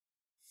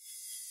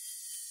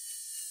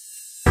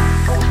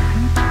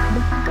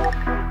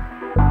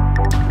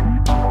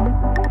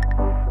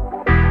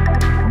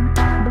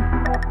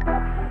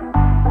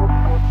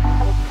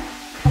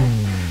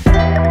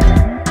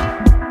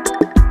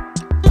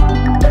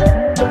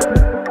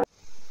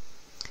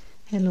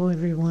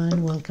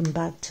welcome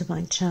back to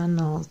my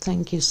channel.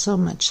 Thank you so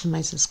much to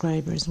my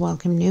subscribers.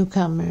 Welcome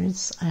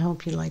newcomers. I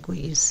hope you like what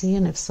you see,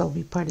 and if so,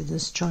 be part of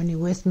this journey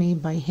with me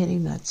by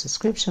hitting that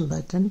subscription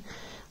button,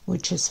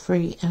 which is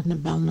free, and the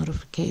bell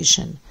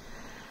notification.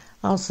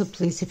 Also,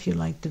 please, if you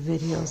like the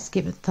videos,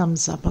 give a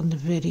thumbs up on the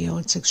video.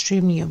 It's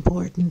extremely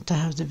important to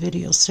have the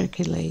video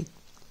circulate,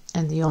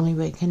 and the only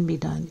way it can be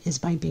done is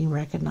by being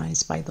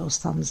recognized by those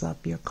thumbs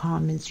up, your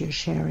comments, your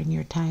sharing,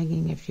 your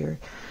tagging if you're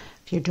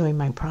doing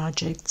my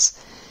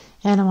projects.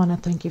 And I want to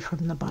thank you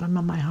from the bottom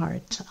of my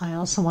heart. I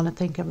also want to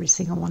thank every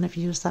single one of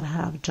you that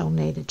have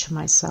donated to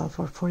myself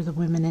or for the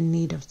women in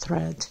need of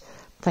thread.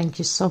 Thank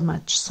you so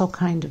much. So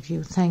kind of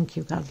you. Thank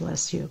you. God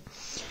bless you.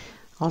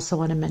 Also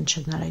want to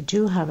mention that I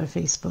do have a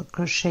Facebook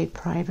crochet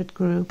private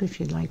group if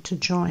you'd like to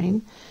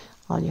join.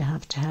 All you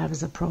have to have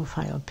is a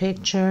profile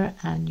picture,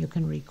 and you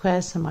can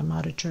request, and my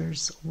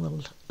monitors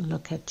will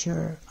look at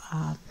your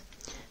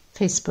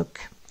Facebook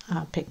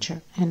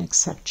picture and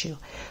accept you.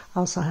 I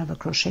also have a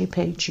crochet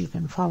page. You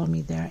can follow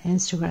me there,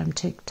 Instagram,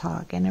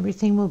 TikTok, and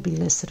everything will be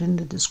listed in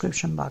the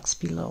description box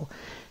below.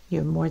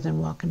 You're more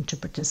than welcome to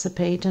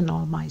participate in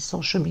all my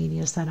social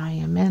medias that I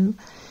am in.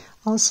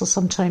 Also,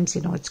 sometimes,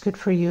 it's good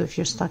for you if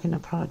you're stuck in a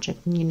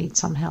project and you need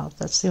some help.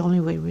 That's the only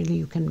way really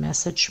you can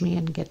message me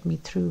and get me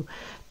through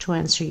to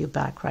answer you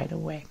back right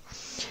away.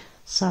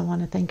 So I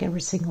want to thank every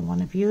single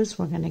one of you.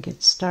 We're going to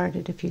get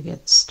started. If you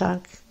get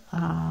stuck,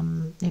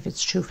 if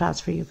it's too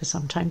fast for you, because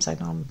sometimes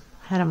I'm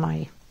ahead of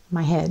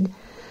my head.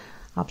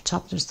 Up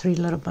top there's 3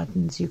 little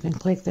buttons. You can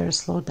click there,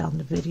 slow down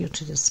the video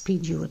to the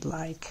speed you would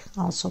like.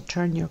 Also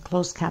turn your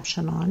closed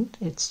caption on.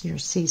 It's your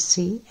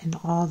CC, and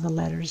all the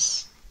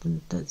letters,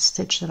 the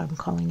stitch that I'm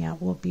calling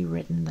out, will be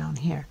written down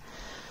here.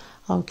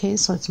 Okay,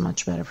 so it's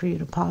much better for you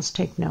to pause,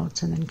 take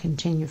notes, and then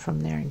continue from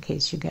there in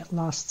case you get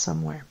lost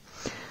somewhere.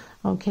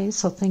 Okay,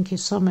 so thank you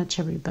so much,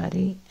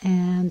 everybody,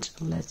 and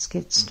let's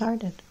get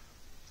started.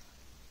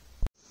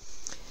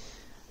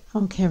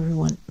 Okay,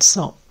 everyone,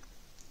 so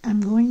I'm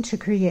going to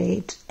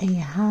create a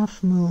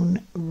half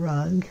moon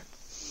rug,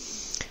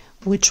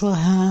 which will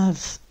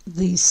have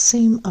the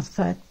same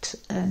effect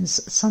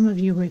as some of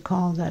you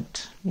recall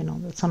that,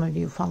 that some of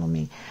you follow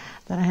me,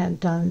 that I had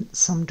done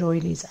some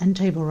doilies and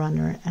table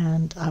runner,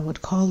 and I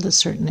would call this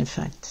certain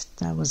effect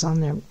that was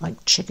on there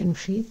like chicken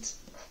feet.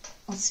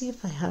 I'll see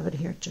if I have it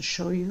here to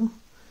show you.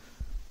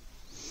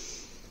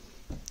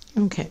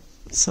 Okay,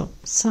 so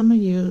some of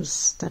you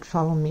that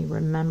follow me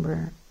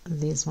remember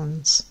these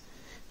ones,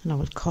 and I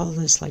would call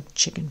this like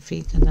chicken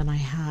feet, and then I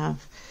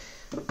have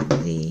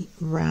the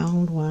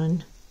round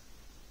one,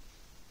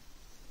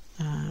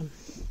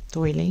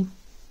 doily,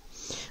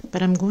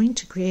 but I'm going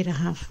to create a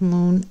half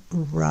moon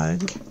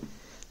rug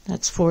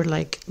that's for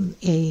like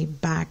a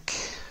back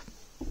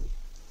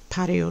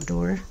patio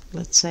door,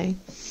 let's say.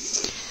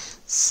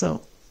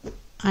 So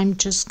I'm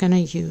just gonna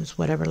use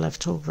whatever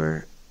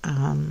leftover,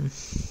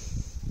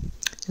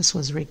 this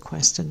was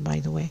requested, by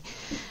the way,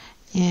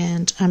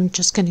 and I'm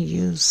just going to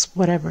use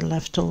whatever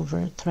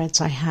leftover threads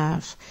I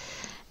have.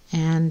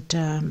 And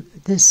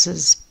this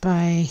is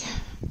by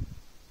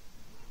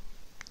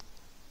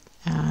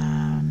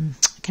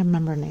I can't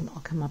remember her name.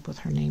 I'll come up with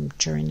her name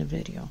during the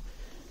video.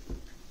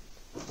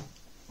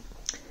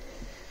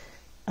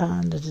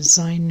 The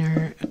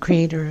designer,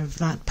 creator of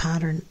that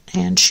pattern,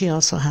 and she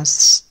also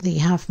has the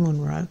half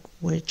moon rug,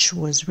 which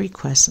was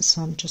requested,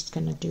 so I'm just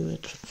going to do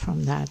it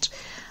from that.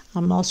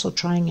 I'm also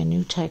trying a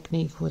new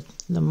technique with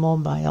the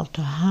mobile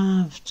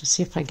to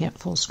see if I get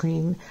full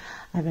screen.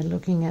 I've been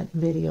looking at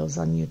videos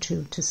on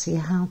YouTube to see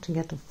how to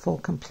get a full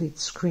complete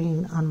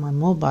screen on my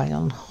mobile,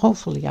 and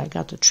hopefully I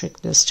got the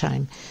trick this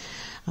time.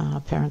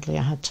 Apparently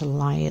I had to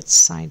lie it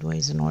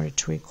sideways in order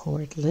to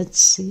record. Let's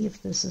see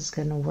if this is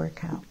going to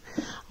work out.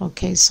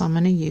 Okay, so I'm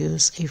going to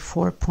use a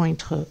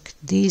 4-point hook.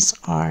 These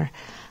are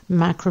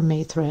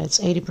macrame threads,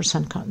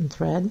 80% cotton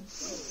thread,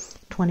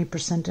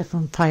 20%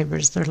 different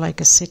fibers. They're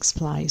like a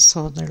 6-ply,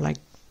 so they're like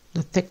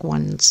the thick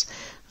ones.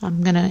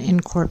 I'm going to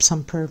incorporate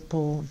some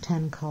purple,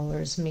 10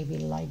 colors, maybe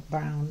light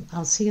brown.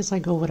 I'll see as I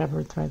go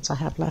whatever threads I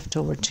have left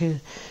over to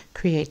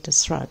create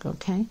this rug,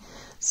 okay?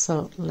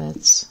 So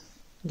let's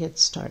get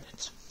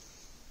started.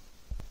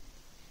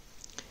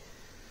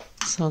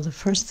 So the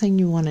first thing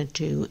you want to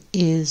do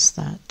is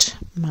that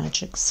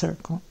magic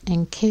circle.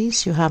 In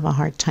case you have a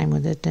hard time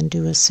with it, then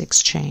do a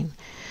 6 chain.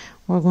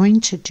 We're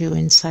going to do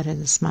inside of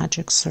this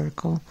magic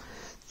circle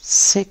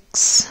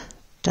 6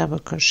 double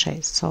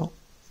crochets. So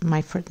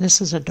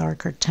this is a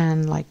darker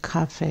tan, like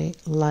cafe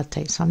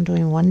latte. So I'm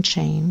doing 1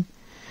 chain,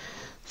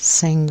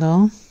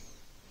 single,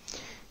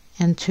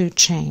 and 2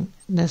 chain.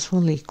 This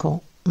will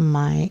equal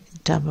my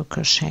double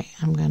crochet.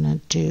 I'm going to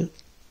do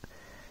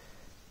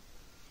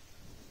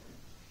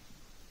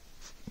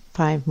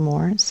 5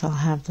 more, so I'll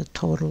have the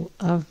total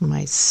of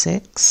my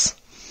 6.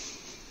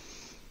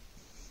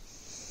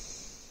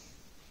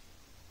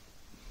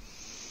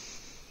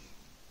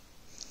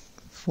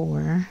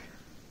 4,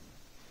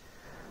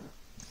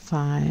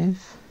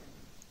 5,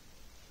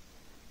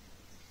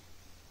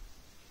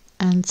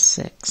 and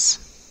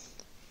 6.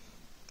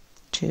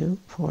 2,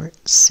 4,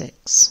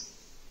 6.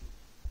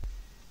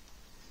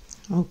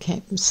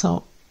 Okay,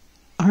 so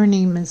her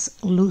name is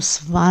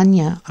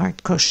Lucivania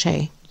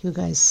ArtesCroche. You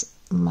guys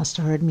must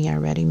have heard me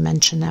already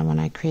mention that when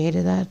I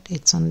created that.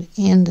 It's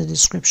in the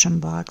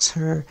description box,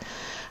 her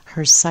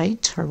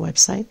site, her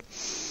website,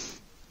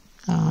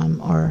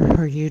 or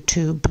her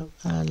YouTube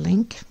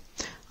link.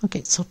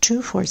 Okay, so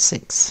 2, 4,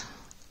 6.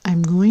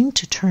 I'm going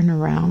to turn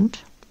around.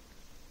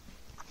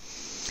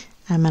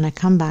 I'm going to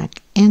come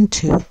back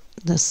into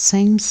the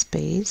same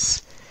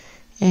space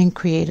and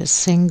create a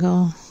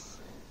single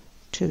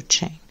 2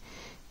 chain.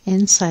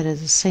 Inside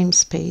of the same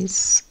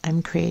space,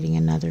 I'm creating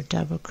another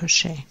double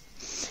crochet.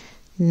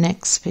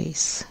 Next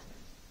space,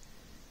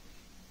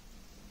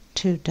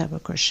 2 double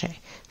crochet.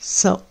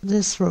 So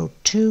this row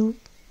 2,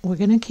 we're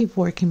going to keep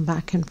working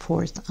back and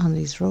forth on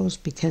these rows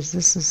because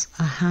this is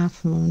a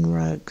half moon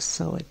rug,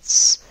 so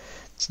it's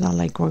not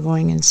like we're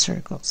going in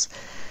circles.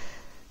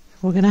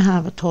 We're going to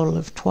have a total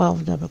of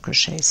 12 double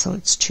crochets, so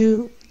it's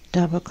 2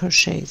 double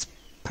crochets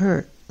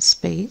per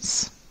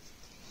space.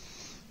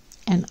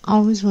 And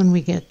always when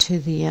we get to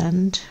the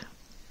end,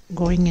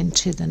 going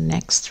into the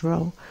next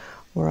row,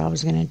 we're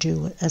always going to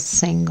do a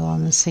single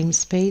on the same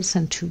space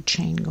and 2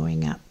 chain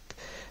going up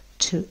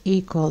to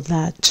equal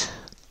that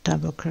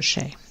double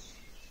crochet.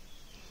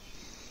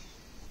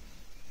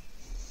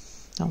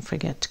 Don't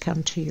forget to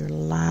come to your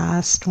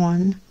last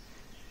one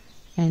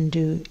and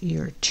do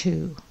your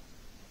 2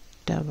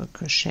 double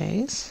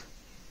crochets.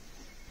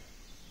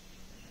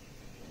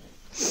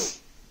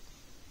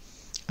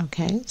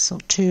 Okay, so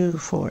 2,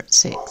 4,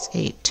 6,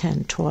 8,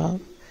 10,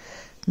 12.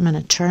 I'm going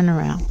to turn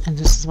around, and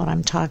this is what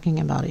I'm talking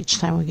about. Each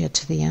time we get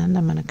to the end,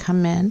 I'm going to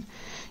come in.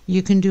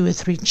 You can do a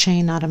 3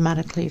 chain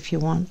automatically if you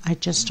want. I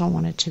just don't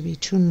want it to be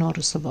too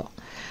noticeable.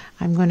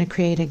 I'm going to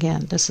create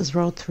again. This is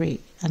row 3,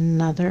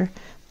 another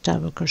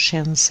double crochet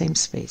in the same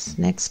space.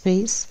 Next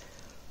space,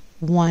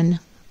 1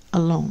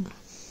 alone.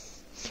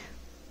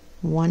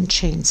 1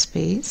 chain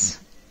space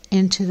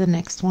into the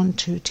next one,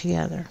 2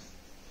 together.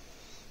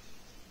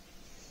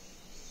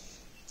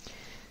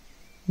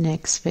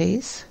 Next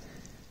space,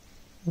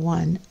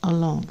 1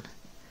 alone.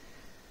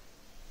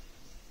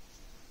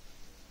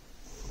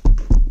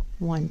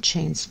 1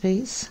 chain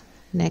space,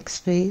 next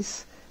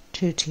space,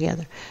 2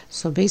 together.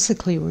 So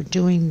basically we're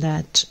doing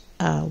that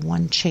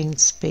 1 chain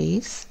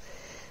space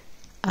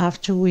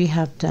after we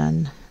have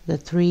done the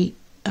 3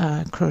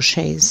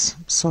 crochets,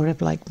 sort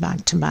of like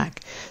back to back.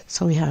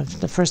 So we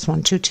have the first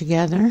one, 2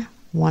 together,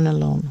 1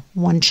 alone,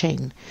 1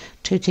 chain,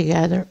 2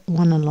 together,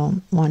 1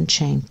 alone, 1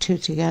 chain, 2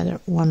 together,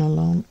 1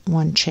 alone,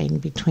 1 chain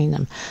between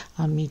them.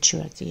 I'll meet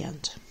you at the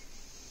end.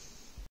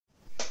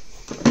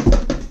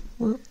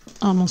 We're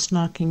almost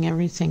knocking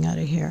everything out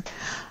of here.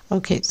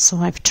 Okay, so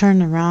I've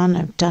turned around,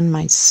 I've done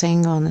my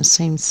single in the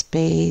same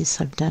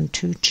space, I've done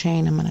 2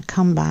 chain. I'm going to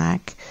come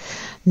back.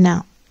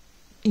 Now,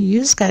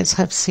 you guys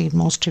have seen,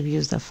 most of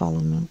you that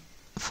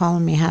follow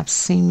me have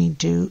seen me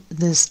do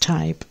this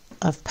type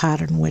of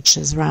pattern, which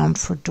is round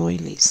for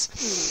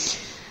doilies.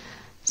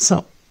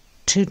 So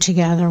 2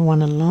 together,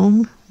 1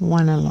 alone,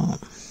 1 alone.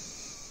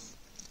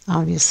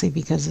 Obviously,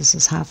 because this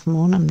is half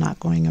moon, I'm not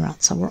going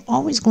around. So we're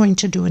always going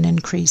to do an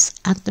increase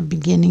at the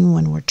beginning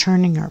when we're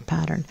turning our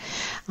pattern.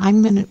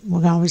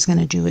 We're always going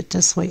to do it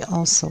this way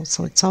also.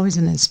 So it's always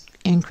an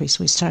increase.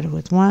 We started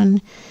with 1,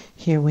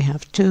 here we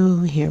have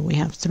 2, here we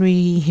have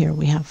 3, here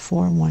we have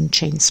 4, 1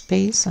 chain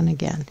space, and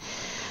again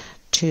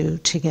 2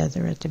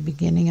 together at the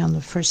beginning on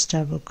the first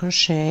double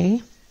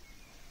crochet,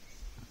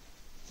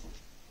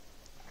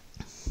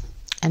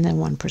 and then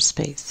 1 per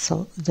space.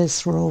 So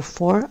this row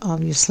 4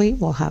 obviously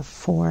will have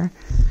 4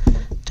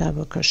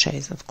 double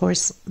crochets. Of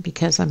course,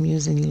 because I'm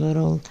using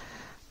little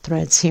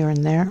threads here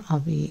and there, I'll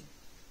be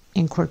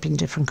incorporating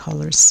different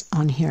colors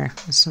on here.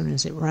 As soon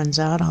as it runs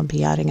out, I'll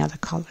be adding other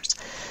colors.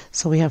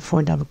 So we have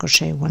 4 double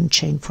crochet, 1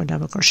 chain, 4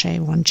 double crochet,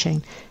 1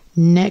 chain.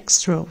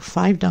 Next row,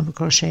 5 double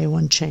crochet,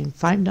 1 chain,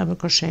 5 double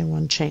crochet,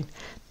 1 chain.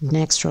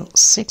 Next row,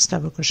 6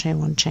 double crochet,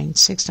 1 chain,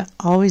 6.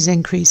 Always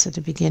increase at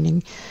the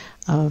beginning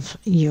of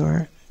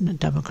your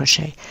double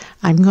crochet.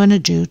 I'm going to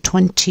do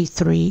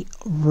 23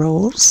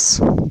 rows,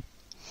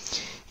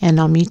 and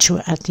I'll meet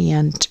you at the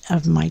end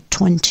of my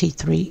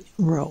 23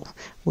 row,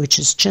 which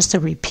is just a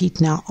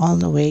repeat now all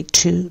the way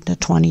to the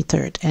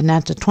 23rd. And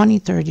at the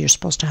 23rd, you're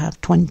supposed to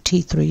have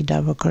 23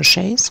 double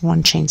crochets,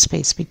 1 chain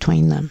space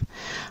between them.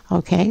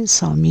 Okay,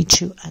 so I'll meet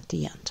you at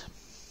the end.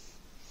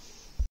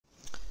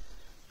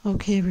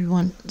 Okay,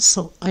 everyone,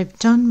 so I've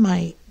done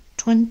my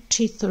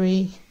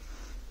 23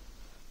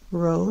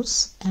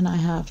 rows, and I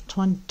have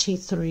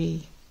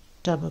 23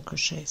 double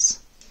crochets.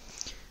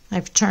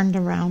 I've turned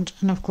around,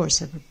 and of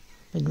course I've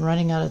been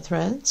running out of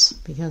threads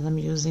because I'm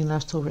using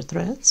leftover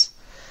threads.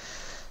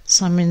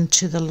 So I'm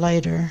into the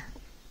lighter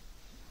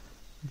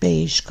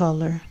beige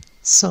color.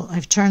 So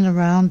I've turned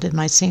around, did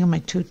my single, my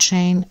 2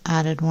 chain,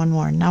 added 1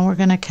 more. Now we're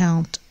going to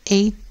count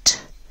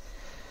 8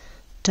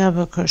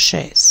 double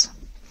crochets.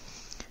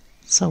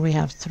 So we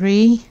have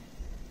 3.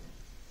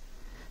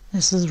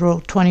 This is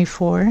row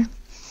 24.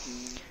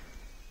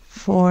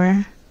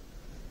 4,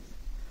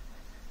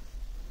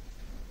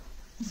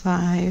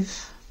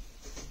 5,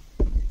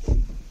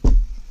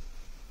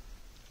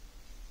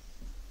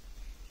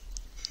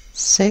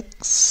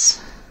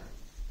 6,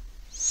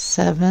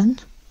 7,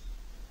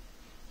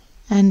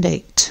 and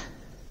 8.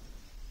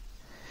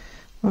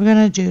 We're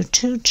going to do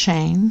 2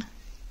 chain,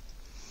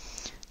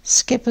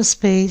 skip a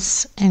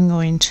space, and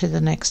go into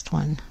the next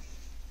one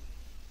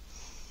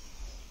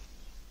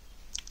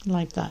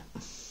like that.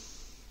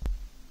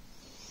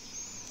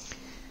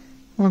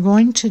 We're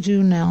going to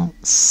do now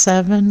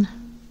 7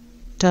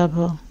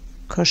 double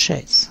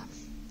crochets.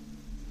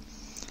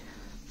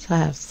 So I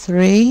have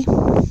 3,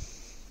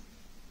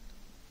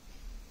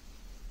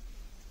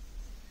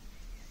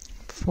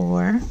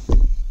 4,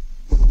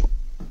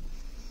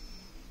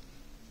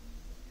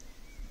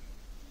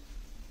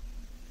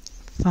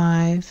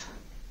 5,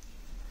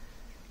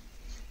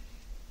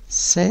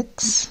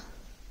 6,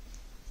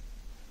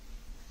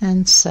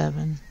 and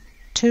 7.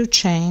 2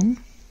 chain,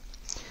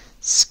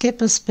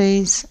 skip a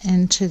space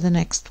into the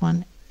next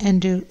one,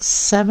 and do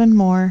 7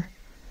 more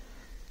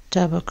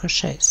double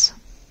crochets.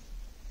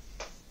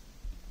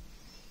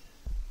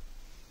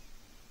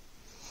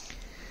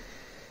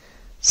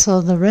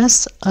 So the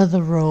rest of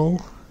the row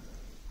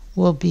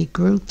will be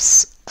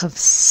groups of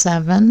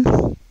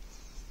 7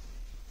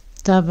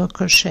 double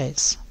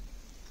crochets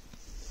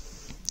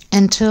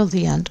until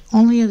the end.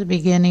 Only at the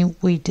beginning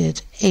we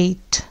did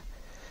 8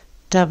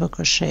 double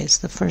crochets,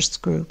 the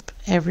first group.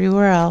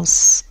 Everywhere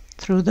else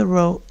through the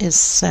row is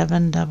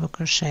 7 double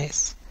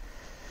crochets.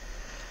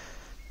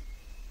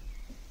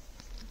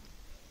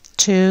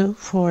 2,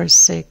 4,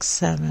 6,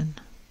 7.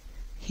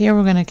 Here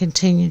we're going to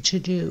continue to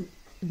do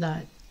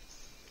that.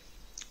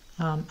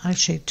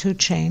 Actually 2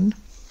 chain,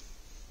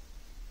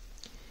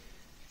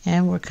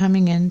 and we're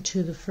coming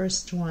into the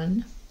first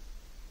one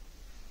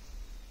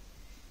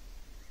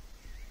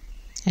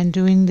and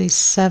doing these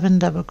 7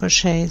 double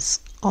crochets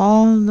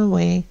all the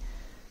way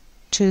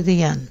to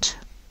the end.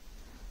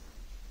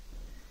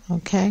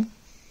 Okay,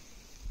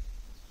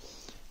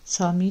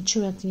 so I'll meet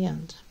you at the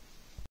end.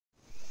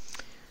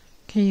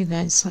 Okay, you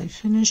guys, so I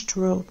finished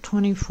row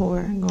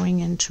 24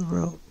 going into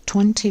row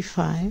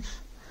 25.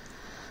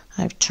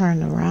 I've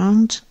turned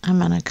around. I'm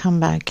going to come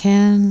back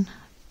in,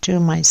 do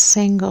my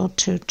single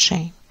 2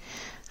 chain.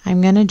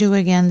 I'm going to do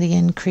again the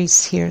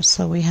increase here,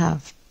 so we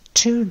have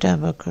 2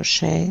 double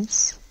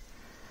crochets.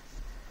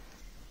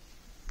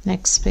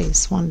 Next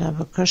space 1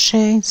 double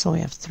crochet, so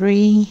we have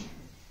 3,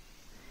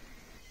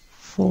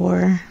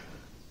 4,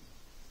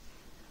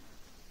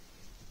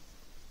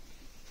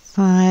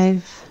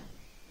 5,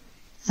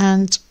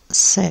 and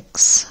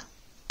 6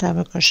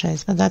 double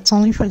crochets, but that's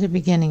only for the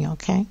beginning.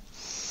 Okay,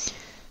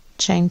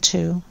 chain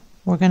 2.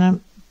 We're going to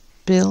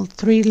build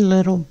 3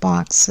 little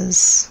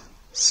boxes,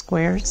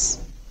 squares.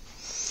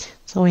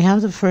 So we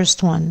have the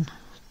first one,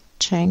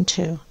 chain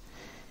 2,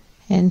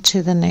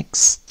 into the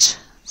next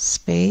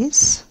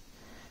space,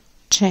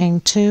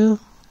 chain 2,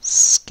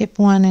 skip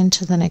 1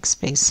 into the next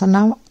space. So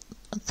now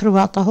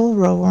throughout the whole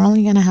row we're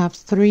only going to have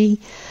 3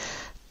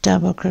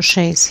 double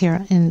crochets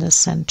here in the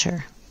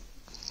center,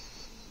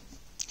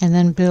 and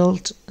then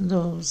build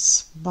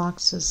those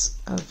boxes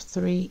of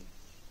 3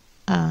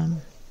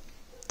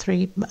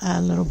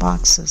 little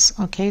boxes,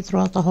 okay,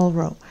 throughout the whole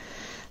row.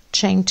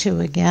 Chain 2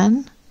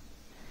 again,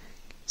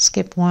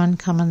 skip 1,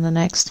 come in the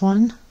next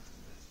one,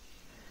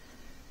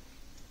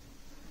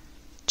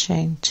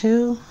 chain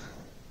 2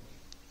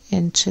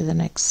 into the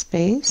next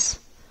space,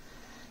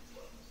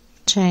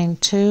 chain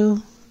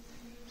 2,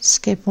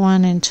 skip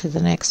 1 into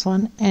the next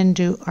one, and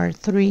do our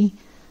 3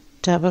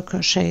 double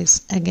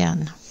crochets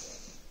again.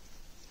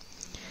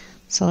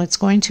 So it's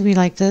going to be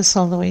like this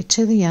all the way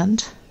to the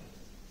end.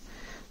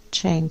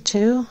 Chain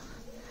 2,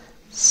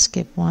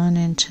 skip 1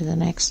 into the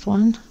next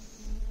one,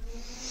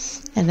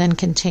 and then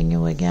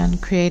continue again,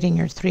 creating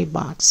your 3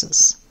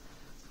 boxes.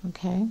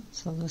 Okay,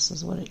 so this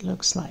is what it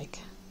looks like.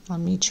 I'll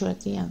meet you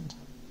at the end.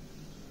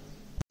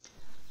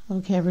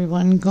 Okay,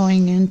 everyone,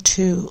 going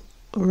into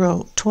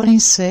row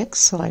 26,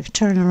 so I've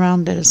turned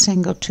around, did a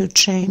single 2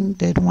 chain,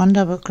 did 1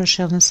 double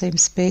crochet in the same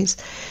space.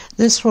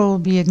 This row will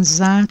be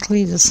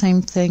exactly the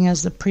same thing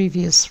as the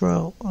previous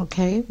row.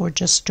 Okay, we're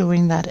just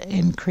doing that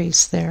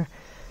increase there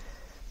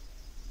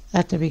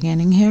at the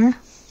beginning here.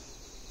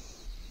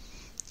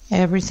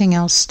 Everything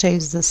else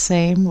stays the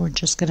same. We're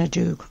just going to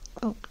do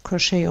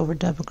crochet over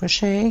double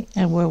crochet,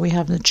 and where we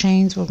have the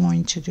chains we're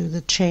going to do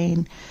the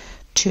chain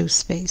 2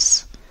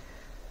 space.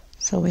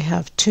 So we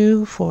have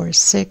 2, 4,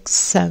 6,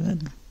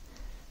 7,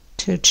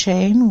 2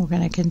 chain. We're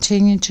going to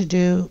continue to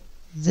do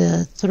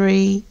the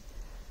 3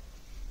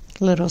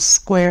 little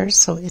squares,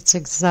 so it's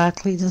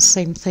exactly the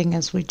same thing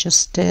as we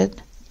just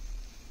did.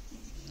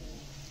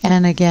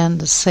 And again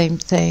the same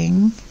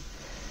thing,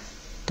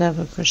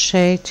 double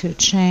crochet, 2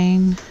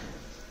 chain,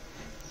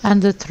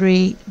 and the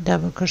 3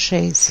 double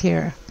crochets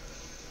here.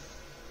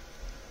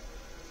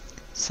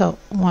 So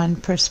 1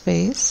 per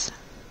space,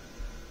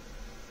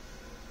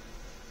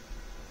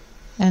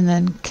 and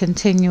then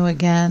continue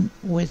again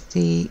with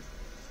the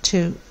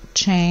 2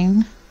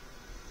 chain,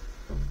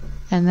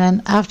 and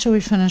then after we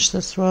finish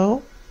this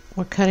row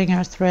we're cutting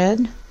our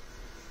thread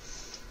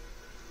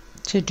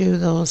to do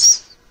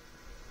those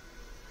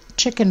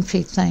chicken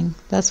feet thing.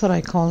 That's what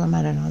I call them.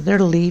 I don't know. They're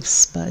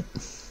leaves, but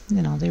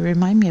you know, they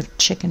remind me of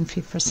chicken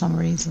feet for some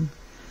reason.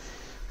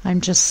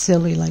 I'm just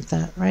silly like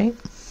that, right?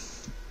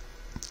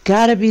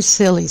 Gotta be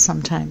silly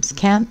sometimes.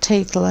 Can't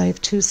take life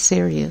too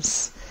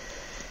serious.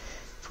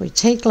 If we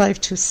take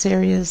life too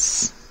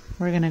serious,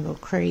 we're gonna go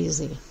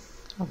crazy.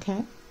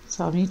 Okay?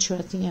 So I'll meet you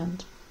at the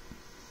end.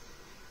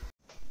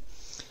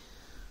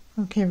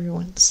 Okay,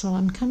 everyone. So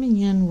I'm coming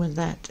in with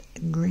that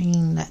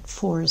green, that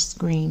forest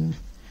green,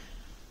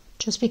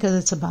 just because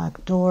it's a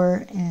back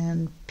door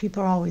and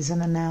people are always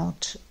in and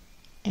out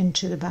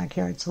into the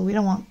backyard, so we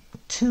don't want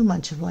too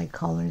much of light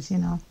colors, you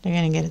know. They're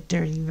going to get it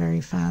dirty very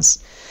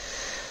fast.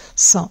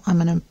 So I'm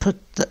going to put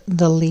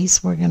the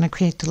leaves. We're going to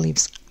create the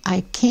leaves.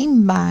 I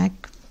came back,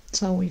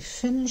 so we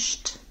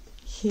finished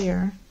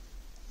here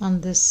on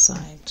this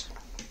side.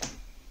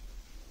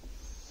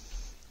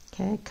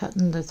 Okay,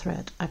 cutting the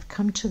thread. I've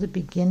come to the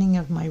beginning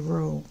of my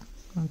row,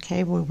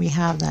 okay, where we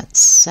have that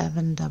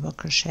 7 double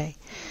crochet.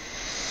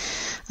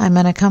 I'm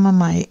going to come on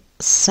my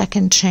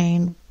second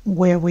chain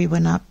where we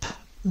went up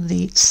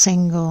the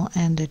single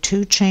and the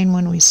 2 chain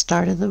when we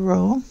started the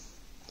row,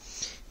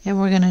 and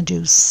we're going to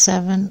do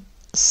 7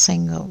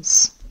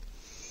 singles.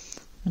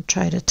 I'll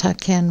try to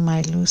tuck in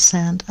my loose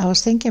end. I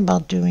was thinking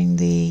about doing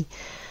the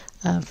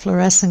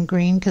fluorescent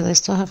green because I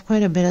still have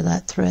quite a bit of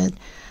that thread,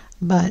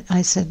 but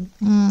I said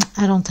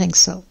I don't think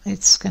so.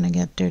 It's going to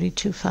get dirty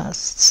too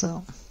fast.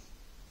 So,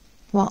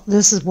 well,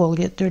 will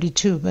get dirty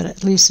too, but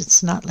at least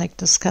it's not like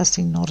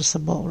disgusting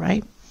noticeable,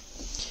 right?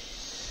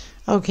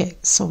 Okay,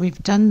 so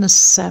we've done the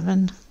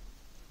 7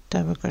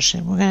 double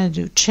crochet. We're going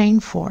to do chain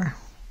 4,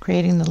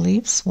 creating the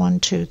leaves. 1,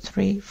 2,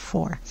 3,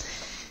 4.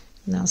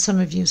 Now some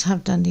of you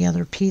have done the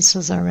other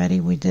pieces already.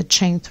 We did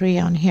chain 3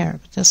 on here,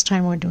 but this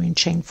time we're doing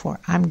chain 4.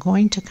 I'm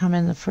going to come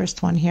in the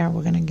first one here.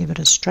 We're going to give it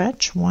a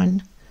stretch.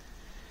 1,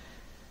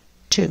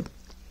 2.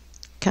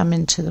 Come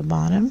into the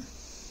bottom.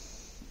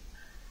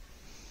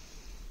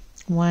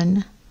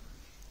 1,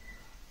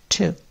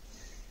 2.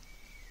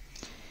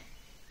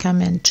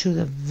 Come into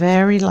the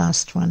very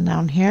last one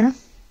down here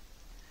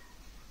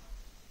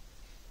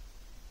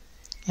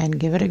and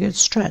give it a good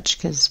stretch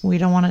because we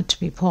don't want it to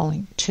be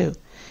pulling. 2.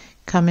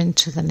 Come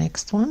into the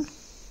next one.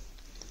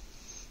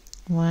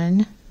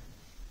 1,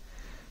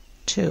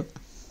 2.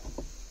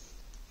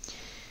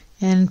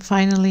 And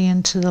finally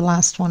into the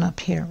last one up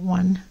here.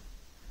 1,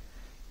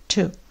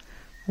 2.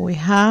 We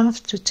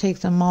have to take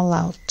them all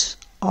out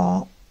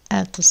all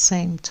at the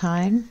same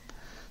time.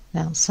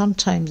 Now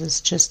sometimes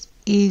it's just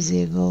easy,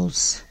 it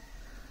goes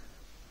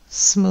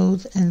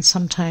smooth, and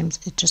sometimes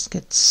it just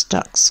gets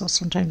stuck, so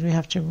sometimes we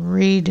have to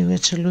redo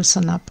it to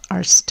loosen up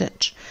our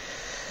stitch.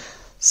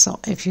 So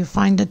if you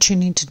find that you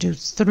need to do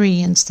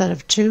 3 instead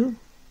of 2,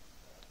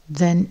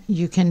 then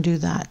you can do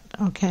that.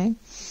 Okay,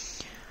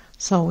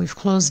 so we've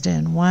closed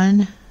in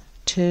 1,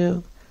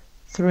 2,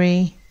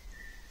 3,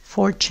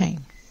 4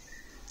 chain.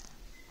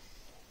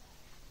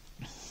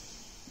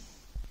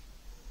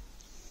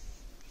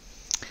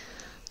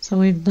 So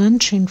we've done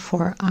chain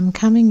 4. I'm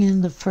coming in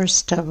the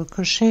first double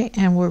crochet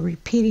and we're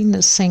repeating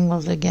the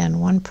singles again,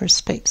 1 per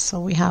space. So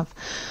we have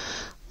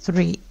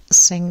 3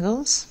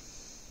 singles.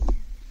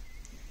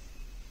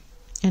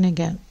 And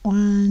again,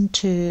 1,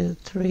 2,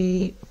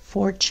 3,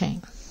 4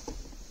 chain.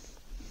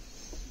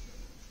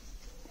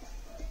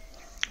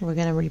 We're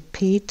going to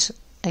repeat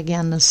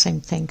again the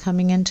same thing,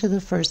 coming into the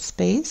first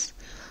space.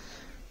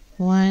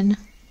 1,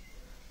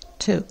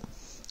 2.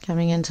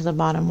 Coming into the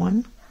bottom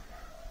one.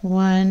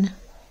 1,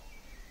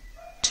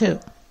 2.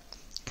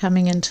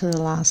 Coming into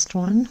the last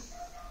one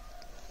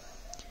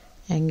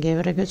and give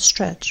it a good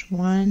stretch.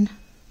 1,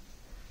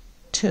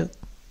 2.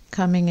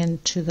 Coming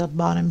into the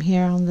bottom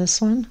here on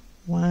this one.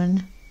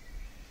 1,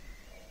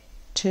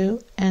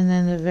 2. And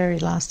then the very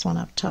last one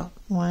up top.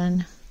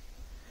 1,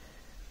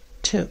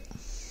 2.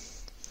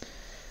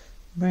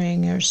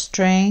 Bring your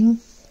string.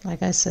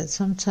 Like I said,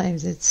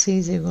 sometimes it's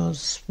easy, it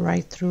goes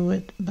right through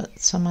it, but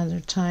some other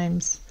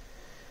times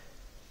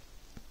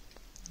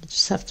you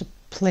just have to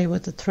play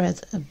with the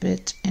thread a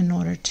bit in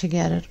order to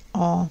get it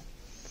all,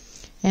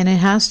 and it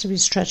has to be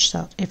stretched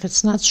out. If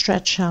it's not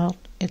stretched out,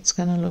 it's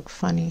going to look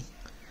funny.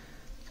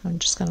 I'm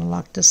just going to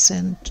lock this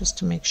in just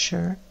to make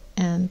sure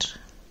and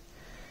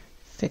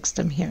fix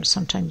them here.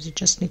 Sometimes you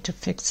just need to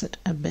fix it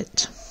a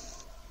bit.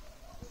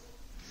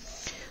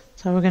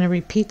 So we're going to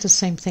repeat the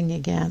same thing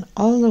again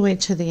all the way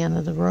to the end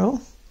of the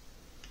row.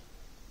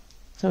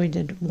 So we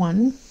did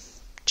 1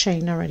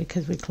 chain already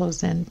because we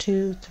closed in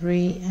 2,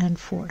 3, and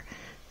 4.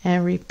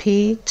 And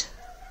repeat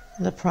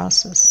the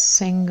process.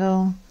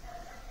 Single,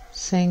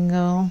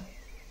 single,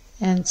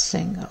 and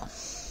single.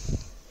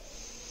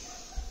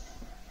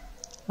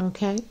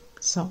 Okay,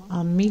 so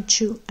I'll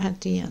meet you at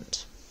the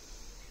end.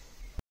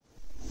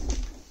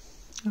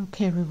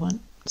 Okay, everyone,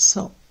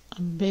 so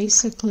I'm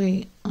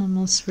basically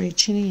almost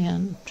reaching the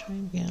end.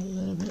 Trying to get a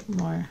little bit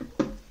more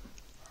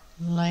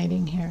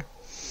lighting here.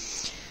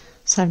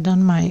 So I've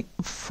done my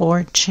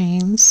 4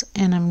 chains,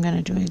 and I'm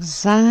going to do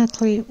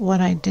exactly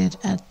what I did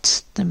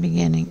at the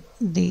beginning,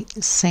 the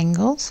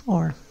singles,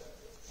 or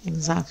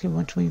exactly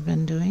what we've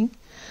been doing.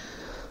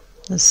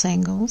 the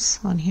singles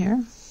on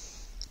here.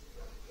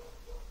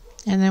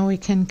 And then we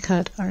can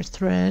cut our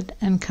thread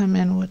and come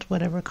in with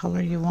whatever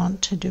color you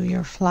want to do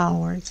your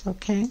flowers,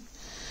 okay?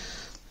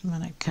 I'm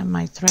going to cut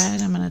my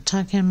thread, I'm going to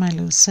tuck in my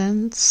loose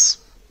ends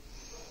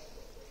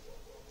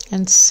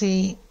and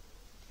see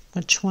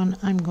which one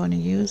I'm going to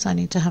use. I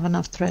need to have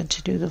enough thread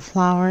to do the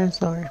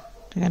flowers, or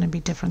they're going to be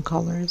different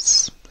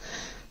colors.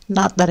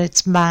 Not that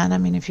it's bad, I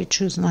mean, if you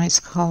choose nice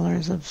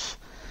colors of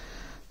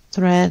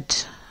thread,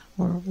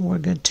 we're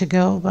good to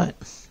go, but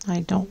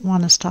I don't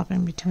want to stop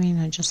in between.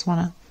 I just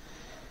want to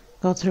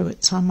go through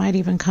it. So I might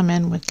even come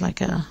in with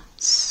like a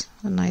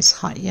nice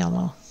hot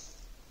yellow,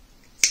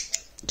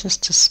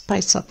 just to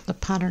spice up the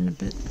pattern a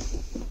bit.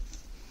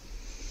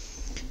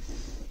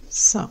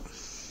 So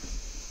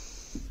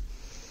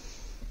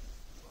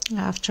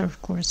after,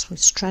 of course, we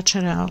stretch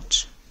it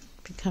out,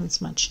 it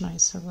becomes much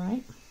nicer,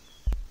 right?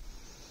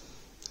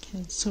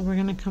 Okay, so we're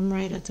going to come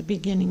right at the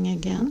beginning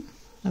again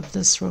of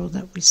this row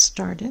that we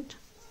started.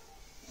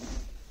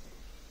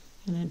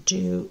 I'm going to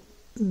do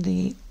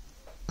the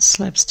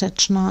slip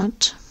stitch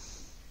knot,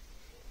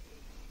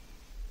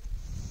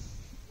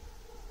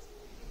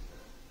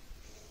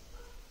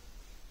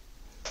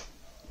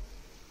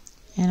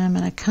 and I'm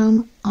going to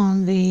come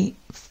on the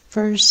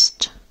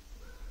first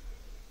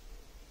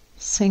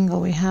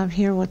single we have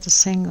here with the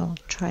single,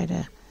 try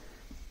to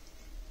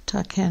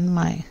tuck in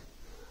my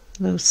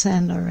loose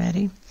end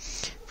already.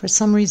 For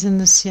some reason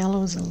this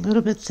yellow is a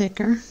little bit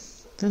thicker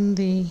than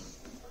the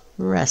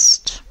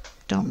rest,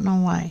 don't know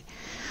why.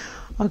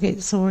 Okay,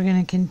 so we're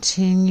going to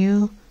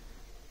continue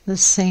the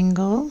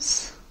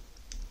singles.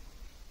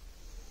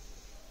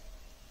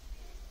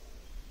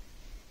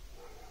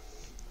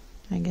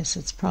 I guess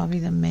it's probably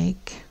the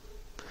make,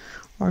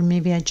 or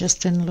maybe I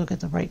just didn't look at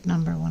the right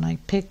number when I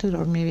picked it,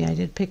 or maybe I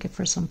did pick it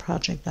for some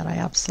project that I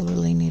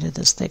absolutely needed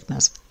this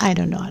thickness. I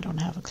don't know, I don't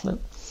have a clue.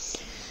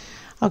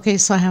 Okay,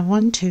 so I have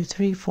 1, 2,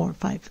 3, 4,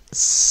 5,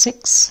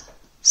 6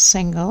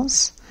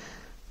 singles.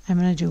 I'm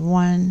going to do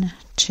 1,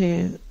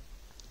 2,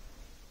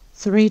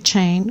 3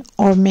 chain,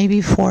 or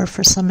maybe 4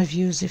 for some of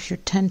you if your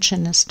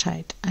tension is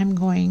tight. I'm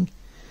going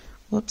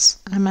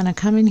to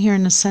come in here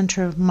in the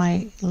center of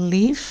my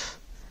leaf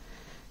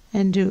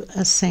and do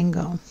a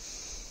single.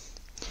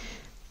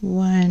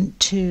 1,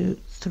 2,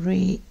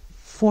 3,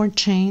 4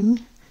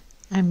 chain.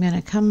 I'm going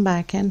to come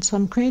back in, so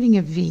I'm creating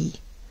a V,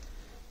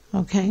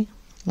 okay,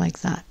 like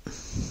that.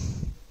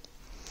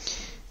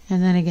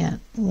 And then again,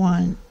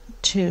 1,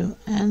 2,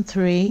 and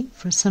 3.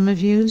 For some of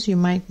you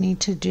might need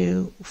to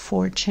do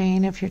 4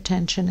 chain if your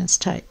tension is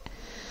tight.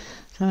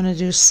 So I'm going to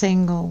do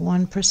single,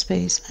 1 per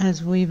space,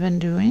 as we've been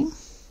doing.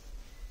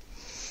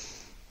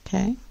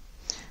 Okay,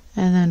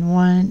 and then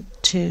 1,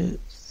 2,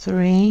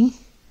 3.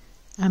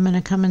 I'm going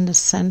to come in the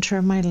center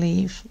of my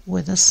leaf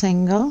with a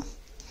single.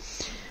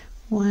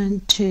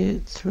 1, 2,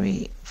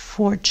 3,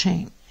 4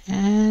 chain,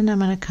 and I'm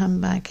going to come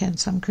back in.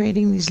 So I'm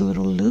creating these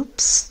little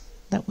loops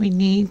that we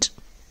need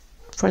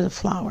for the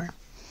flower.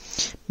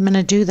 I'm going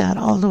to do that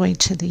all the way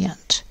to the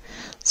end.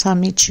 So I'll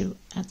meet you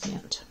at the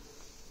end.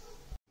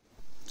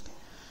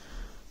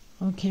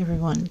 Okay,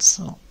 everyone,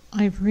 so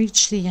I've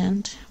reached the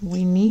end.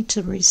 We need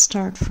to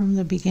restart from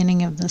the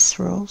beginning of this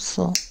row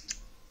so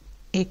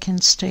it can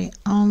stay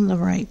on the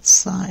right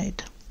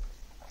side.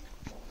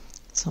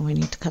 So we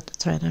need to cut the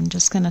thread. I'm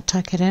just going to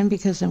tuck it in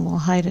because then we'll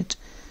hide it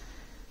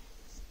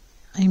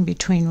in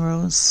between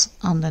rows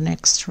on the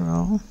next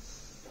row.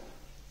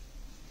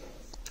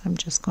 I'm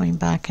just going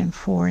back and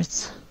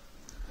forth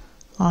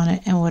on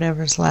it, and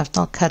whatever's left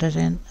I'll cut it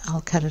in.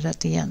 I'll cut it at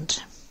the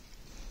end.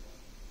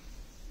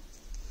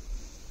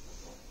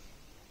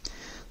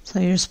 So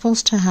you're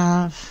supposed to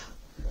have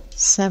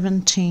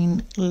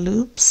 17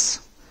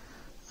 loops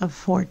of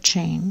 4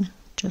 chain,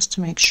 just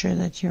to make sure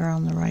that you're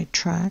on the right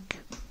track.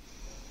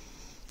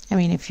 I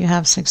mean, if you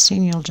have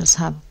 16, you'll just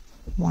have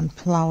 1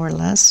 flower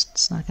less.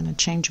 It's not going to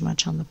change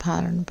much on the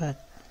pattern,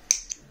 but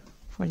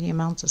for the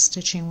amount of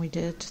stitching we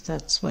did,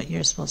 that's what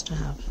you're supposed to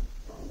have.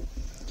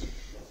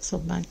 So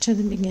back to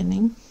the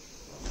beginning.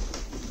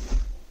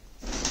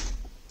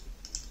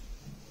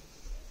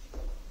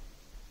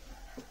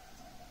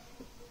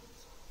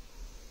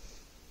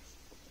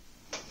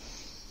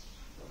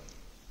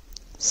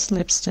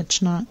 Slip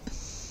stitch knot.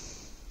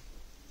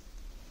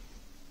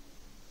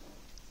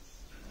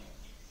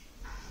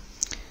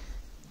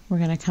 We're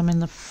going to come in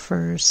the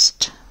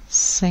first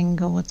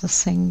single with the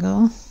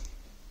single.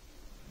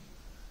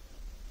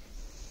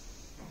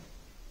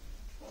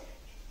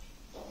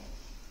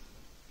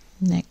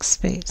 Next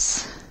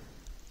space.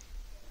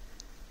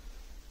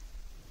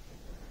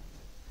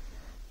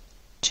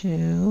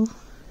 2,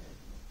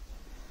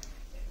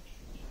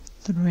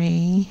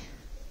 3,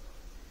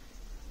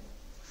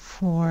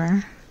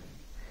 4,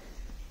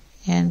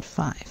 and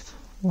 5.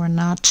 We're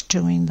not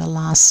doing the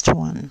last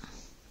one.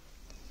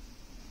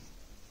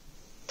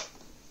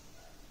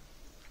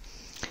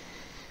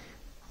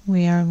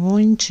 We are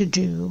going to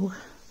do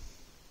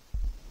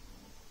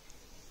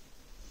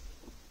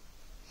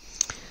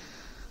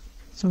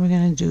we're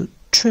going to do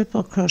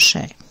triple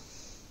crochet.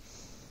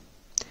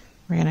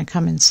 we're going to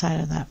come inside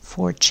of that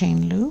 4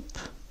 chain loop,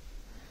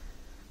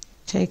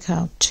 take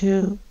out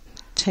 2,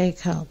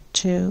 take out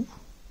 2,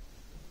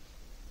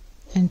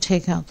 and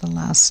take out the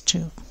last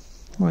 2.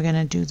 We're going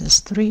to do this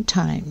 3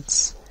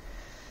 times.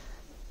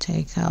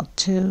 Take out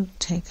 2,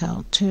 take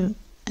out 2,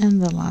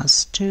 and the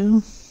last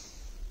 2.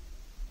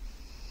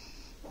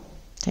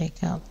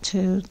 Take out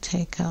 2,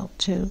 take out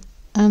 2,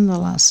 and the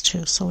last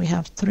 2. So we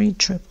have 3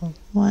 triple.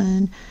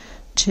 1,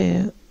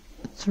 2,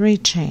 3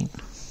 chain.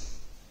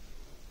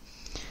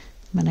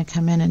 I'm going to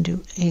come in and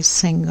do a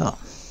single.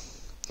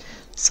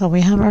 So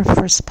we have our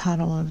first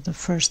petal of the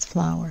first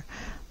flower.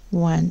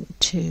 1,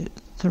 2,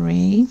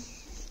 3.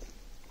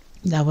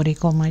 That would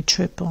equal my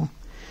triple.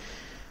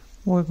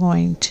 We're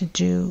going to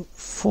do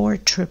 4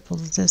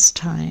 triples this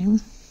time.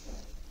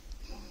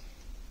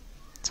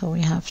 So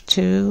we have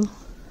 2,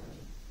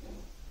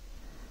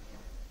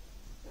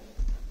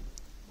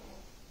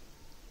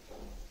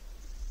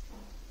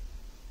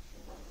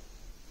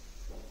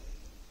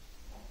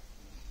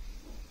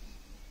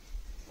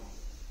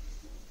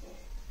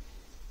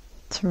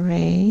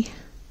 3,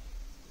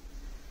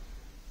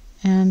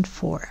 and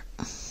 4.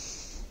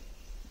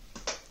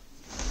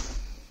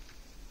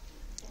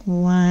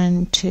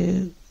 1,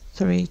 2,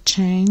 3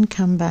 chain,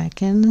 come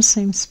back in the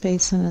same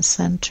space in the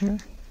center,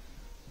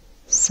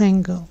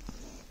 single.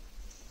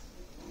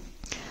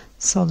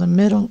 So the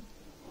middle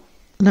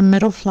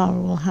flower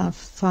will have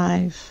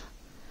 5,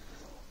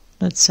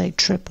 let's say,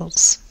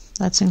 triples.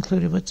 That's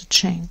included with the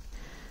chain.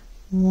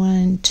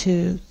 1,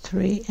 2,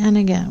 3, and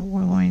again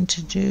we're going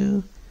to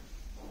do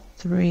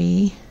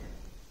 3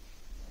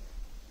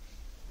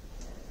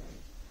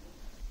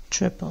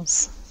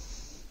 triples.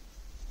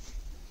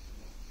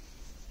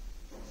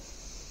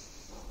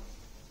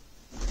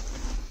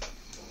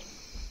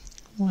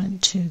 1,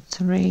 2,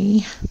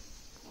 3.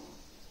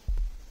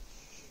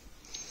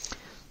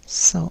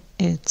 So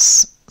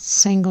it's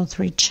single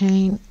 3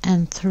 chain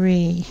and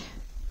 3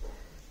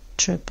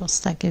 triples.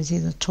 That gives you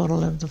the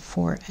total of the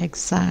 4,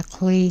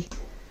 exactly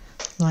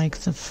like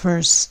the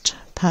first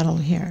petal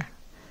here.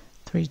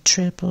 3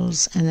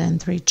 triples and then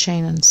 3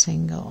 chain and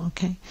single.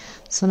 Okay,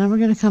 so now we're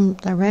going to come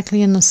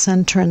directly in the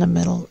center in the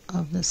middle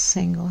of the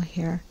single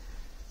here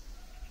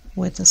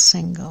with a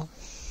single.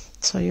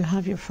 So you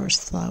have your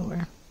first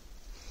flower.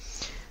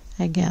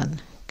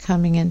 Again,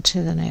 coming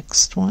into the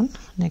next one,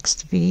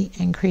 next V,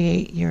 and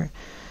create your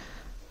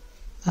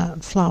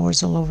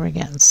flowers all over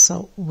again.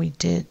 So we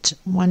did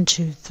 1,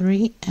 2,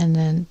 3, and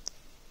then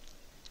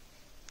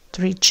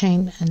 3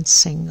 chain and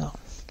single.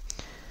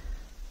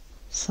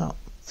 So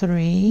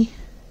 3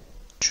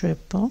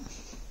 triple,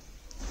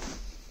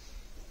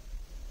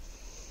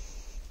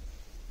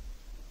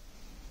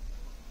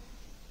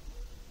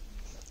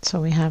 so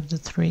we have the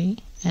 3,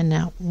 and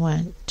now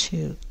 1,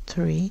 2,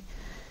 3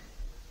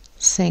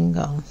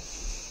 single,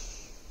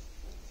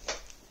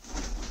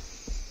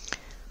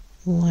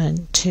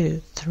 1,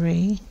 2,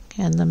 3,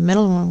 and the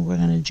middle one we're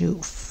going to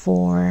do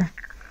 4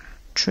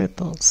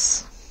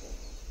 triples.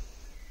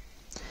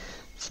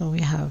 So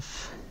we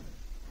have,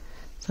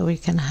 so we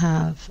can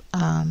have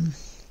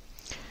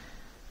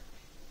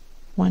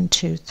 1,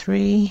 2,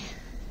 3.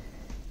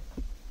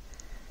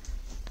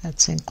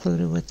 That's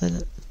included with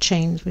the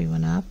chains we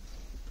went up.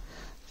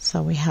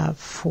 So we have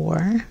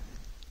 4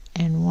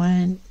 and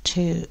 1,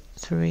 2,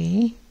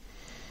 3,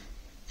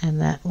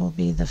 and that will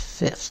be the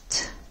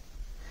 5th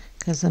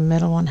because the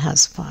middle one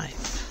has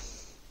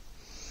 5.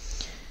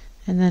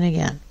 And then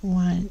again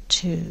 1,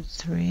 2,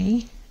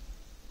 3,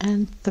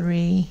 and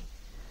 3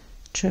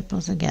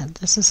 triples again.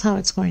 This is how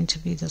it's going to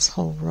be, this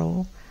whole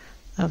row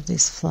of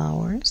these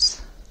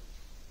flowers.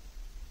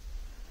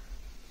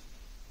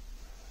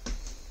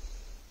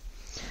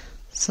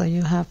 So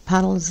you have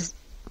petals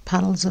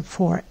of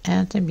 4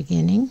 at the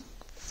beginning,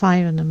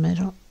 5 in the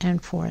middle,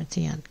 and 4 at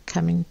the end,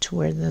 coming to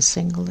where the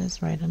single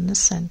is, right in the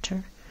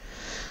center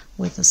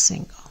with a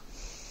single.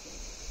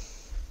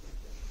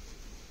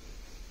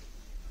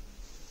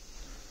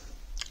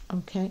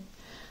 Okay,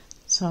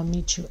 so I'll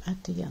meet you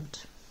at the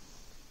end.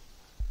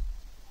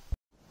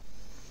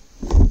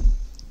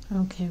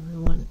 Okay,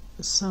 everyone,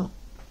 so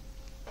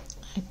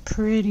I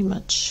pretty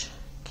much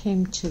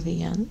came to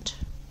the end,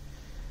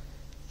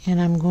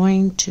 and I'm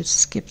going to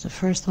skip the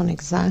first one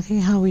exactly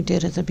how we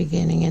did at the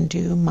beginning and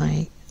do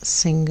my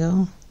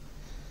single,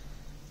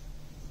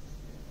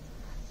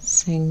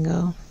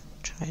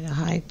 try to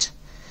hide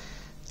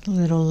a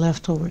little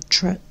leftover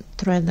thread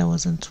that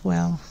wasn't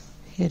well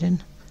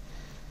hidden,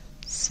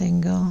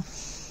 single,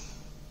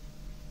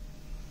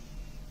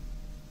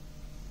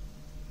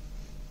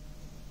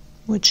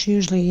 which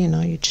usually, you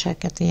know, you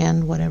check at the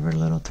end whatever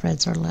little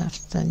threads are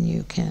left, then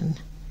you can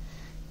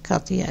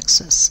cut the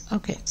excess.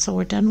 Okay, so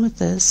we're done with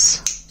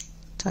this.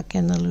 Tuck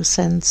in the loose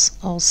ends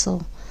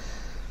also.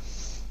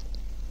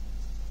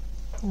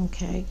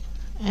 Okay,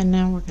 and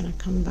now we're going to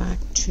come back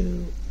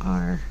to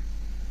I'm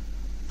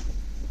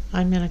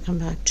going to come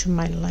back to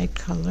my light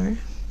color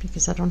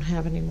because I don't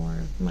have any more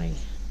of my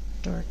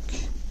dark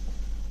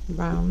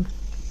brown.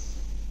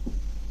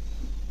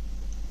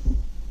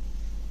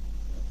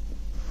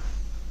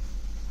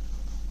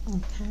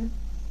 Okay.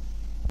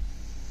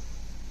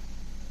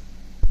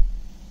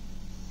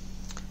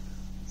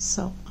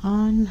 So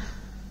on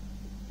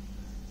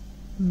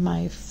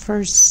my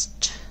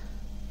first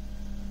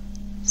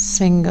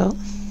single,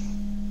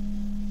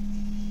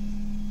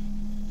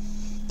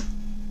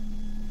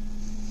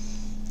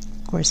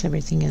 of course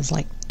everything is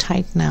like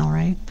tight now,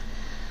 right?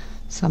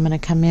 So I'm going to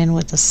come in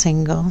with a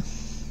single,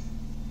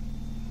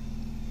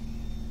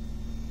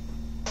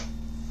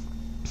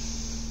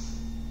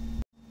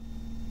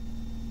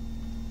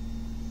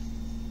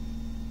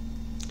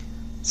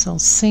 so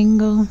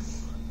single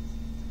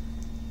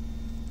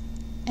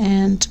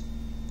and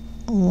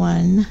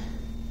 1,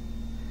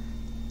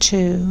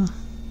 2,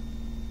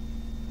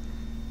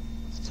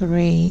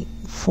 3,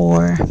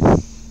 4,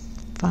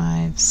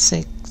 5,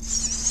 6,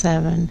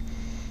 7,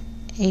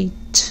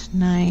 8,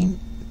 9,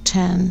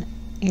 10,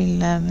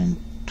 11,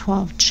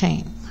 12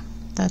 chain.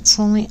 That's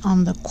only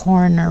on the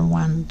corner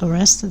one. The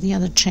rest of the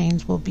other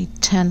chains will be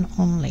 10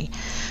 only.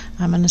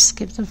 I'm going to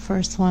skip the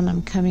first one.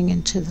 I'm coming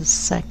into the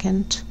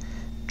second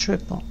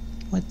triple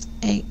with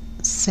a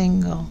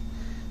single,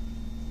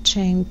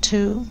 chain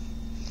 2,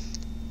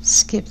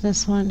 skip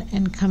this one,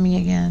 and coming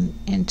again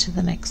into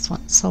the next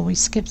one. So we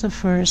skip the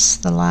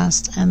first, the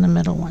last, and the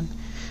middle one.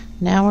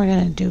 Now we're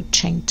going to do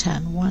chain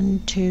 10.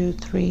 1, 2,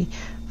 3,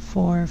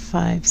 4,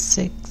 5,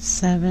 6,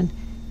 7,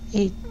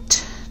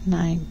 8,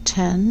 9,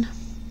 10.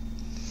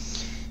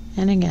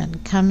 And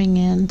again, coming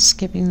in,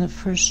 skipping the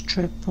first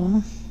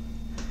triple,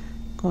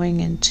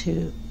 going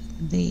into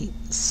the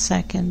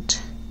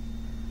second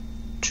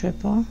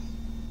triple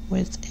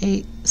with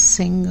a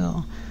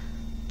single,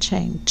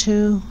 chain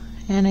 2,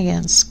 and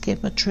again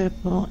skip a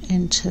triple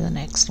into the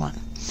next one.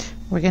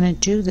 We're going to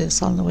do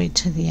this all the way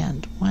to the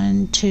end.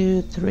 1,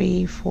 2,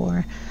 3,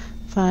 4,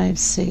 5,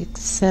 6,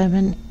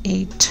 7,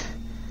 8,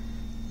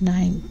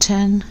 9,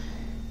 10,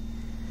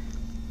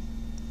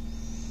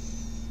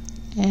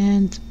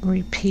 and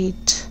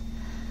repeat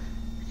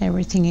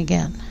everything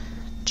again.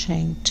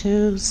 Chain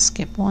 2,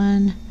 skip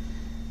 1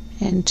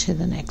 into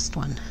the next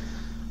one.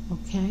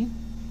 Okay,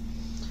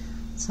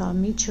 so I'll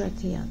meet you at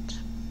the end.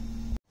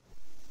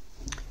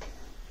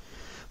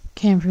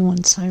 Okay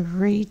everyone, so I've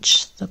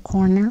reached the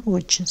corner,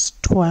 which is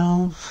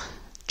 12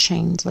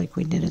 chains like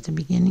we did at the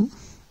beginning.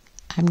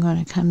 I'm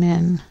going to come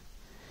in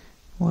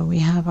where we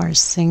have our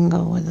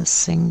single with a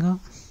single,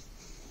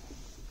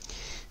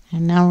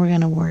 and now we're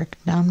going to work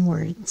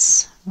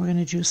downwards. We're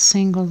going to do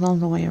singles all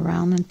the way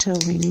around until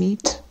we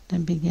meet the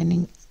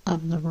beginning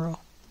of the row.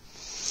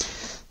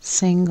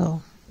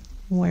 Single,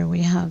 where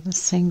we have the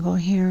single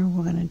here,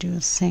 we're going to do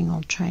a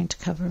single, trying to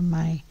cover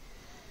my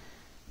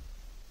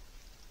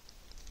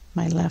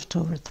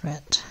leftover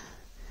thread.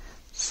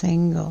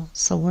 Single,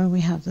 so where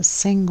we have the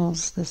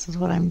singles, this is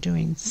what I'm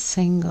doing,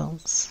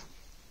 singles.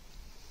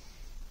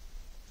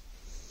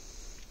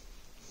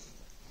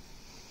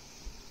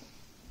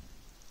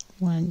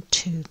 One,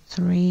 two,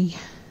 three.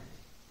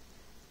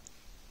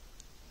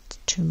 It's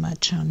too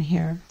much on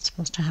here. It's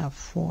supposed to have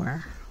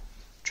 4.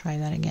 Try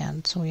that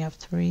again. So we have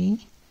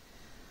 3.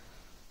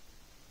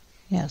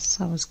 Yes,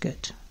 that was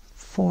good.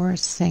 4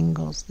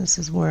 singles. This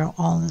is where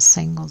all the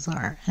singles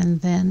are.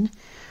 And then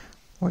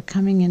we're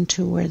coming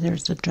into where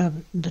there's the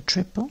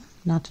triple,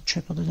 not the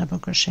triple, the double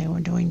crochet.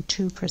 We're doing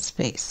 2 per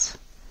space.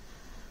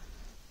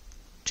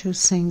 2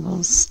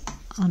 singles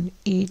on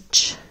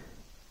each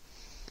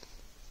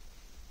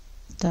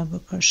double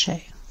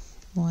crochet.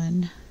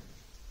 1,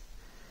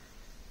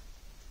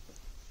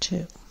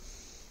 2.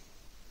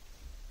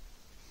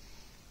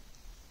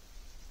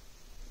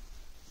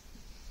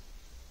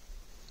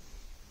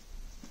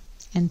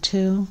 And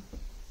 2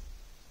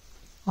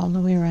 all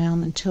the way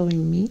around until we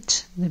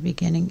meet the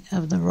beginning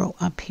of the row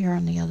up here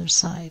on the other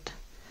side.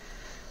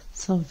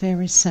 So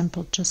very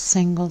simple, just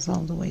singles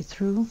all the way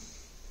through.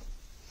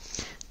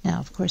 Now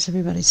of course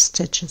everybody's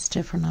stitch is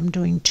different. I'm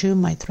doing 2,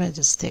 my thread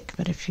is thick,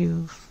 but if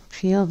you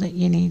feel that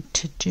you need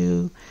to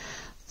do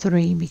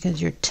 3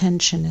 because your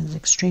tension is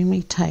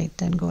extremely tight,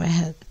 then go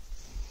ahead.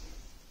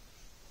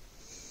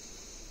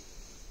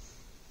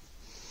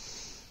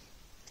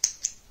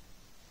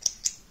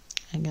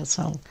 I guess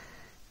I'll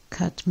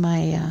cut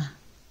my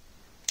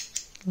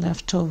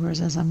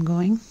leftovers as I'm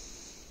going.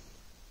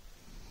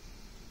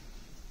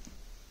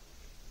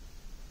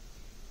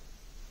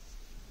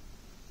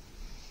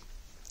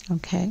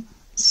 Okay,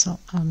 so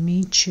I'll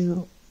meet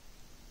you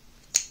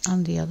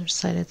on the other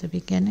side at the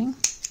beginning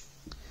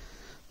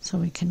so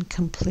we can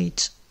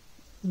complete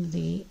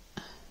the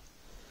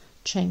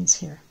chains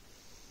here.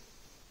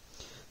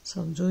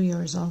 So do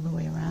yours all the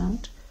way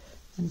around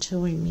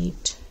until we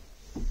meet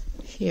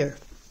here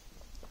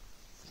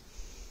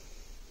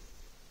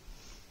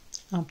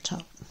up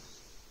top.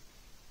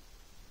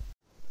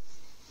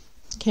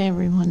 Okay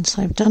everyone,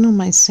 so I've done all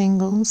my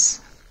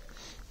singles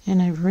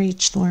and I've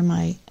reached where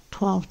my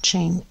 12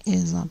 chain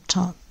is up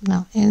top.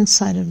 Now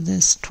inside of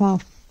this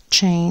 12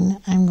 chain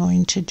I'm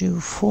going to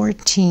do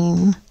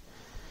 14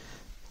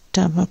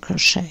 double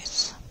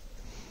crochets.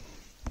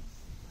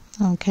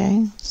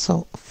 Okay,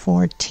 so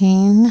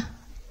 14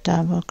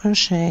 double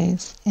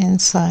crochets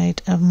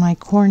inside of my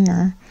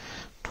corner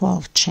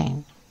 12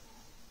 chain.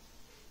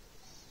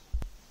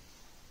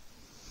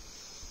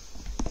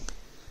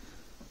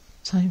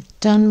 So I've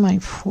done my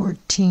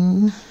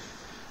 14,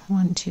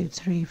 1, 2,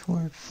 3,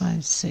 4,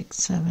 5, 6,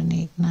 7,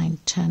 8, 9,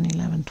 10,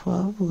 11,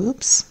 12,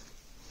 whoops,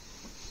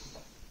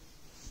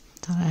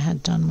 thought I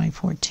had done my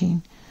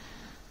 14.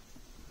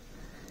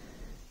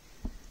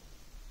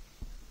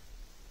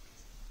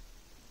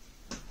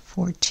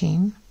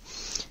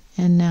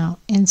 And now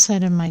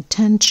inside of my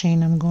 10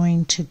 chain I'm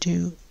going to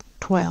do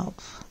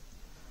 12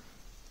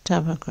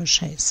 double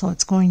crochet. So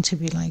it's going to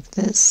be like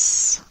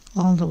this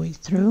all the way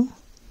through,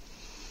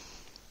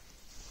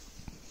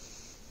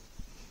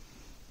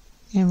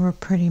 and we're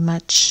pretty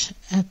much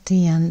at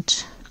the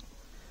end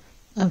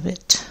of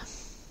it.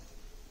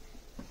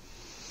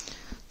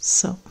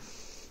 So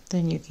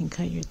then you can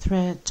cut your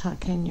thread,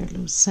 tuck in your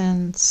loose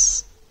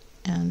ends,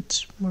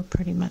 and we're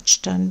pretty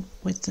much done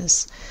with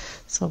this.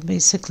 So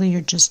basically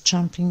you're just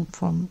jumping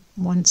from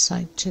one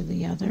side to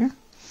the other.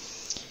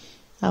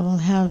 I will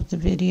have the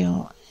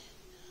video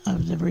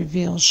of the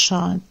reveal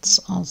shots,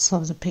 also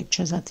the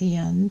pictures at the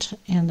end,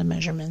 and the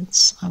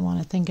measurements. I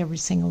want to thank every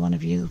single one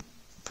of you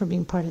for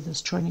being part of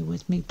this journey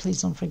with me.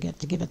 Please don't forget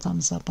to give a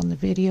thumbs up on the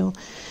video,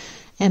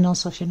 and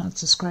also if you're not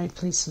subscribed,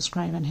 please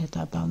subscribe and hit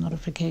that bell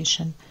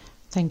notification.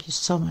 Thank you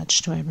so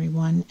much to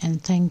everyone,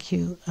 and thank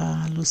you,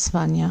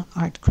 Lucivania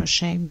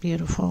ArtesCroche,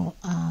 beautiful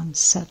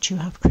set you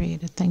have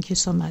created. Thank you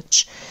so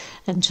much.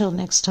 Until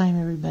next time,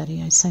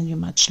 everybody, I send you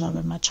much love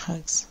and much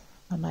hugs.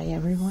 Bye-bye,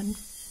 everyone.